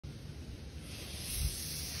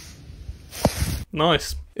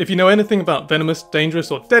Nice. If you know anything about venomous,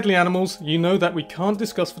 dangerous or deadly animals, you know that we can't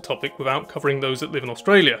discuss the topic without covering those that live in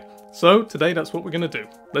Australia. So today that's what we're going to do.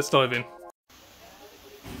 Let's dive in.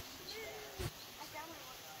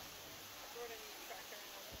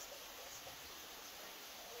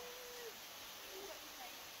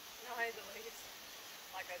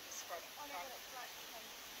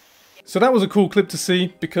 So that was a cool clip to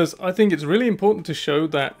see, because I think it's really important to show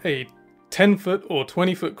that a 10-foot or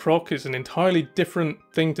 20-foot croc is an entirely different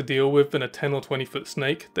thing to deal with than a 10 or 20-foot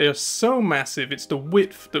snake. They are so massive, it's the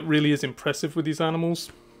width that really is impressive with these animals.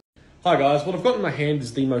 Hi guys, what I've got in my hand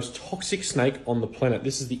is the most toxic snake on the planet.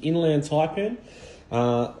 This is the inland taipan.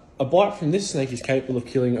 A bite from this snake is capable of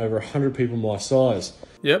killing over 100 people my size.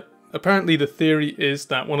 Yep, apparently the theory is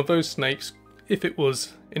that one of those snakes, if it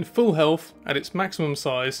was in full health, at its maximum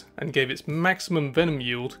size, and gave its maximum venom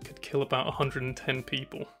yield, could kill about 110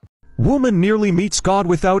 people. Woman nearly meets God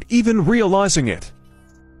without even realizing it.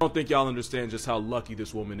 I don't think y'all understand just how lucky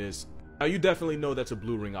this woman is. Now you definitely know that's a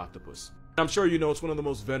blue ring octopus. I'm sure you know it's one of the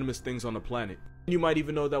most venomous things on the planet. You might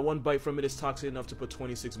even know that one bite from it is toxic enough to put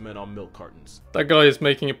 26 men on milk cartons. That guy is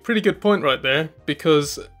making a pretty good point right there,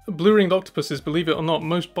 because blue-ringed octopuses, believe it or not,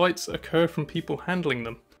 most bites occur from people handling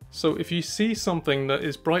them. So if you see something that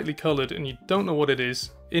is brightly coloured and you don't know what it is,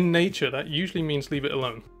 in nature that usually means leave it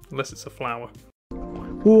alone, unless it's a flower.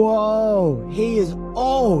 Whoa, he is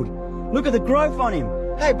old. Look at the growth on him.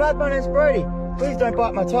 Hey bud, my name's Brody. Please don't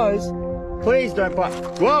bite my toes. Please don't bite.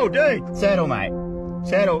 Whoa, dude. Settle, mate.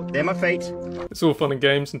 Settle. They're my feet. It's all fun and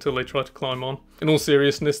games until they try to climb on. In all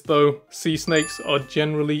seriousness though, sea snakes are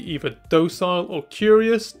generally either docile or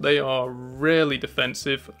curious. They are rarely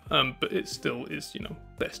defensive, but it still is, you know,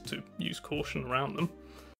 best to use caution around them.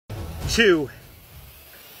 2,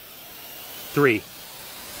 3.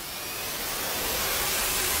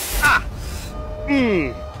 Ah!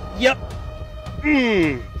 Yep.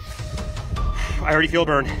 I already feel a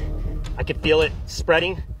burn. I can feel it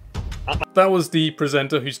spreading. That was the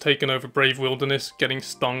presenter who's taken over Brave Wilderness getting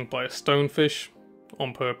stung by a stonefish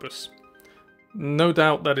on purpose. No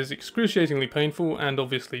doubt that is excruciatingly painful and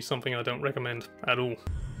obviously something I don't recommend at all.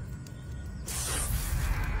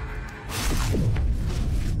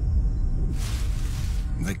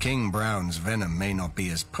 The king brown's venom may not be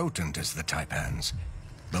as potent as the taipan's,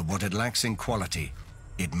 but what it lacks in quality,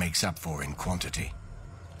 it makes up for in quantity.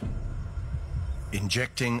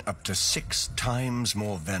 Injecting up to 6 times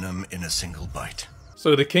more venom in a single bite.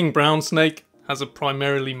 So the king brown snake has a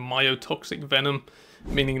primarily myotoxic venom,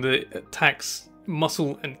 meaning that it attacks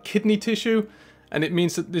muscle and kidney tissue, and it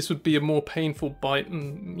means that this would be a more painful bite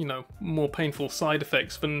and, you know, more painful side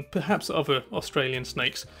effects than perhaps other Australian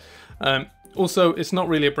snakes. Also, it's not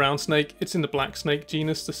really a brown snake, it's in the black snake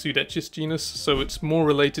genus, the Zoologist genus, so it's more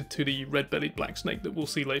related to the red-bellied black snake that we'll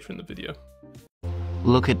see later in the video.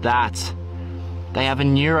 Look at that. They have a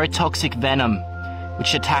neurotoxic venom,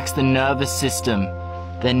 which attacks the nervous system.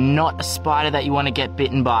 They're not a spider that you want to get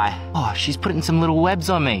bitten by. Oh, she's putting some little webs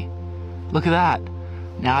on me. Look at that.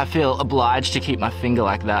 Now I feel obliged to keep my finger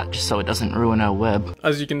like that, just so it doesn't ruin her web.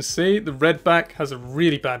 As you can see, the redback has a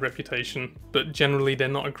really bad reputation, but generally they're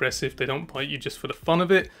not aggressive, they don't bite you just for the fun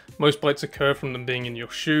of it. Most bites occur from them being in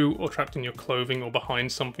your shoe, or trapped in your clothing, or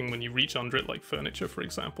behind something when you reach under it, like furniture for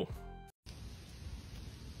example.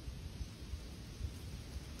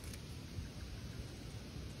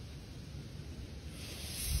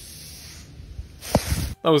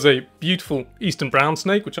 That was a beautiful eastern brown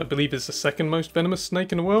snake, which I believe is the second most venomous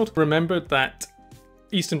snake in the world. Remember that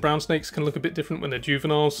eastern brown snakes can look a bit different when they're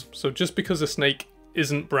juveniles, so just because a snake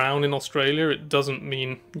isn't brown in Australia, it doesn't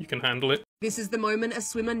mean you can handle it. This is the moment a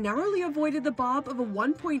swimmer narrowly avoided the barb of a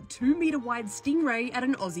 1.2 metre wide stingray at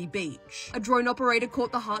an Aussie beach. A drone operator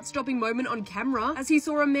caught the heart-stopping moment on camera as he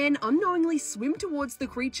saw a man unknowingly swim towards the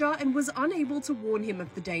creature and was unable to warn him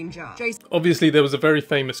of the danger. Obviously there was a very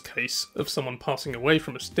famous case of someone passing away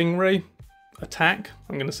from a stingray attack,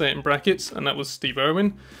 I'm going to say it in brackets, and that was Steve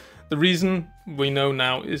Irwin. The reason we know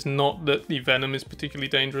now is not that the venom is particularly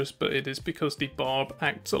dangerous, but it is because the barb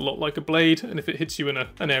acts a lot like a blade, and if it hits you in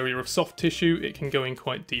an area of soft tissue, it can go in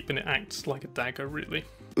quite deep, and it acts like a dagger, really.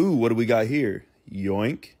 Ooh, what do we got here?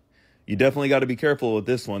 Yoink. You definitely got to be careful with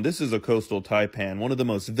this one. This is a coastal taipan, one of the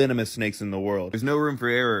most venomous snakes in the world. There's no room for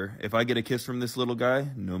error. If I get a kiss from this little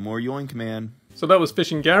guy, no more yoink, man. So that was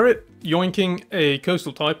Fishing Garrett, yoinking a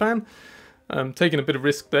coastal taipan. Taking a bit of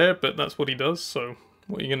risk there, but that's what he does, so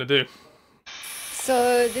what are you going to do?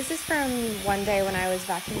 So this is from one day when I was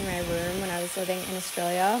vacuuming my room when I was living in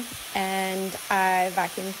Australia, and I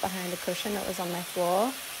vacuumed behind a cushion that was on my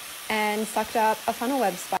floor and sucked up a funnel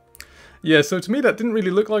web spider. Yeah, so to me that didn't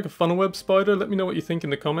really look like a funnel web spider. Let me know what you think in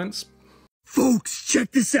the comments. Folks,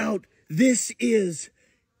 check this out. This is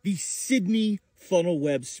the Sydney funnel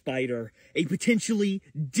web spider, a potentially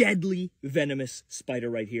deadly venomous spider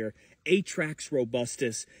right here. Atrax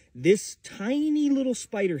robustus. This tiny little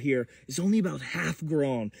spider here is only about half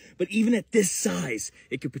grown, but even at this size,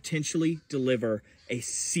 it could potentially deliver a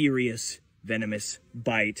serious venomous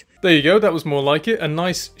bite. There you go, that was more like it. A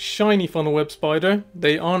nice shiny funnel web spider.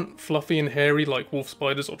 They aren't fluffy and hairy like wolf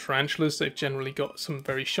spiders or tarantulas. They've generally got some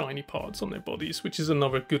very shiny parts on their bodies, which is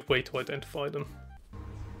another good way to identify them.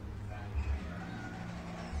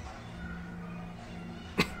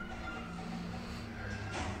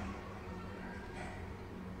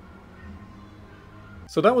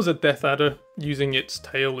 So that was a death adder using its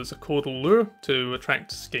tail as a caudal lure to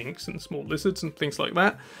attract skinks and small lizards and things like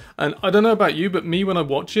that. And I don't know about you, but me, when I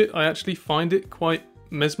watch it, I actually find it quite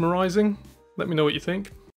mesmerizing. Let me know what you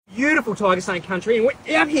think. Beautiful tiger snake country, and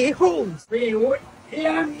we're out here, holy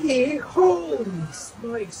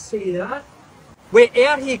smokes, see that? We're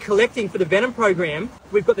out here collecting for the venom program.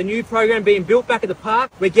 We've got the new program being built back at the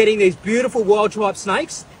park. We're getting these beautiful wild type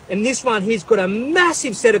snakes. And this one, he's got a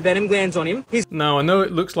massive set of venom glands on him. Now, I know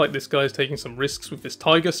it looks like this guy's taking some risks with this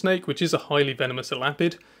tiger snake, which is a highly venomous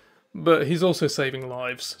elapid, but he's also saving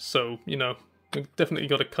lives, so, you know, we've definitely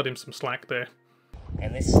got to cut him some slack there.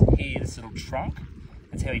 And this here, this little trunk,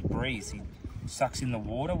 that's how he breathes. He sucks in the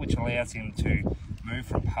water, which allows him to move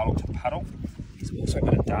from puddle to puddle. He's also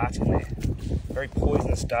got a dart in there. Very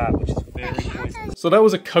poisonous dart, which is very poisonous. So that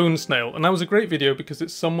was a cone snail, and that was a great video because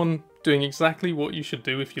it's someone doing exactly what you should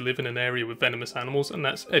do if you live in an area with venomous animals, and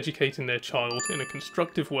that's educating their child in a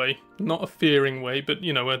constructive way, not a fearing way, but,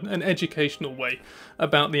 you know, an educational way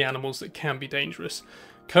about the animals that can be dangerous.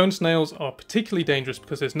 Cone snails are particularly dangerous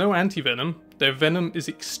because there's no antivenom. Their venom is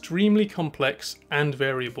extremely complex and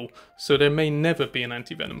variable, so there may never be an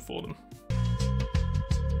antivenom for them.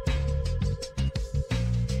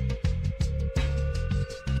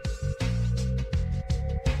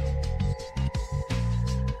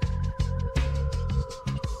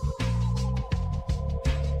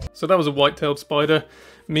 So that was a white-tailed spider.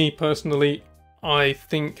 Me, personally, I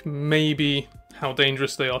think maybe how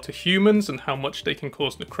dangerous they are to humans and how much they can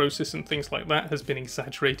cause necrosis and things like that has been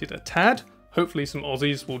exaggerated a tad. Hopefully some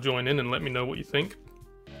Aussies will join in and let me know what you think.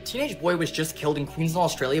 A teenage boy was just killed in Queensland,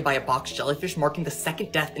 Australia by a box jellyfish, marking the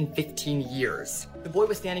second death in 15 years. The boy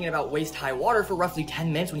was standing in about waist-high water for roughly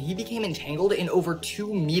 10 minutes when he became entangled in over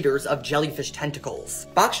 2 meters of jellyfish tentacles.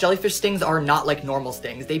 Box jellyfish stings are not like normal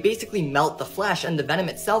stings. They basically melt the flesh, and the venom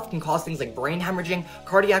itself can cause things like brain hemorrhaging,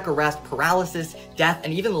 cardiac arrest, paralysis, death,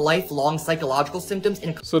 and even lifelong psychological symptoms.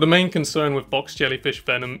 So the main concern with box jellyfish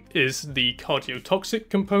venom is the cardiotoxic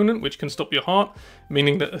component, which can stop your heart,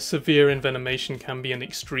 meaning that a severe envenomation can be an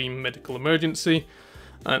extreme medical emergency.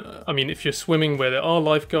 I mean, if you're swimming where there are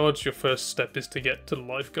lifeguards, your first step is to get to the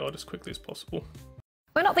lifeguard as quickly as possible.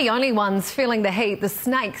 We're not the only ones feeling the heat. The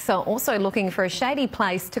snakes are also looking for a shady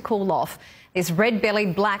place to cool off. This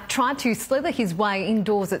red-bellied black tried to slither his way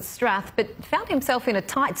indoors at Strath, but found himself in a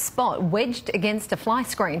tight spot wedged against a fly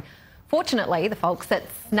screen. Fortunately, the folks at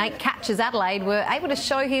Snake Catchers Adelaide were able to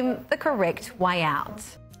show him the correct way out.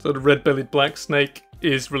 So the red-bellied black snake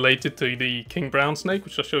is related to the king brown snake,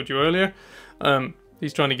 which I showed you earlier.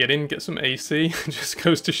 He's trying to get in, get some AC. It just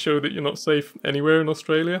goes to show that you're not safe anywhere in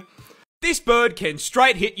Australia. This bird can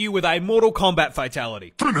straight hit you with a Mortal Kombat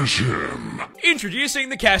fatality. Finish him! Introducing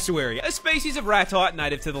the cassowary, a species of ratite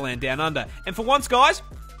native to the land down under. And for once, guys,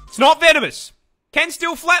 it's not venomous. Can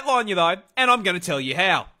still flatline you though, and I'm going to tell you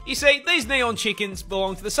how. You see, these neon chickens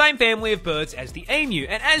belong to the same family of birds as the emu,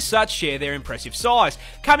 and as such share their impressive size,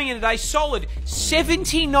 coming in at a solid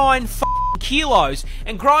 79 kilos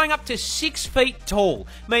and growing up to 6 feet tall,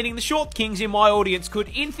 meaning the short kings in my audience could,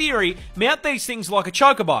 in theory, mount these things like a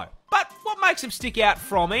chocobo. But what makes them stick out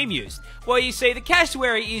from emus? Well, you see, the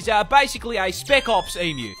cassowary is basically a spec ops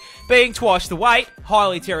emu, being twice the weight,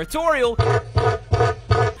 highly territorial,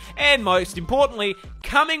 and most importantly,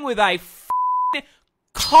 coming with a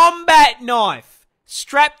combat knife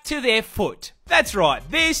strapped to their foot. That's right,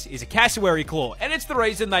 this is a cassowary claw, and it's the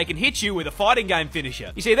reason they can hit you with a fighting game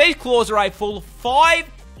finisher. You see, these claws are a full 5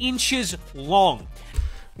 inches long.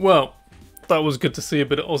 Well, that was good to see a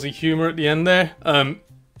bit of Aussie humour at the end there.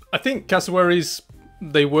 I think cassowaries,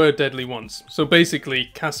 they were deadly once. So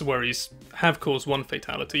basically, cassowaries have caused one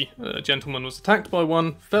fatality. A gentleman was attacked by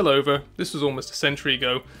one, fell over, this was almost a century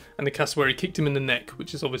ago, and the cassowary kicked him in the neck,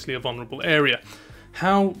 which is obviously a vulnerable area.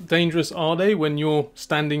 How dangerous are they when you're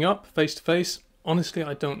standing up face to face? Honestly,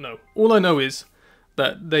 I don't know. All I know is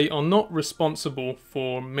that they are not responsible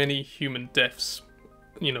for many human deaths,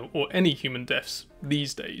 you know, or any human deaths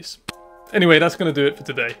these days. Anyway, that's going to do it for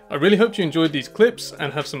today. I really hope you enjoyed these clips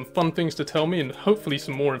and have some fun things to tell me and hopefully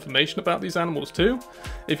some more information about these animals too.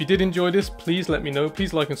 If you did enjoy this, please let me know,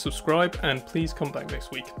 please like and subscribe, and please come back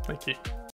next week. Thank you.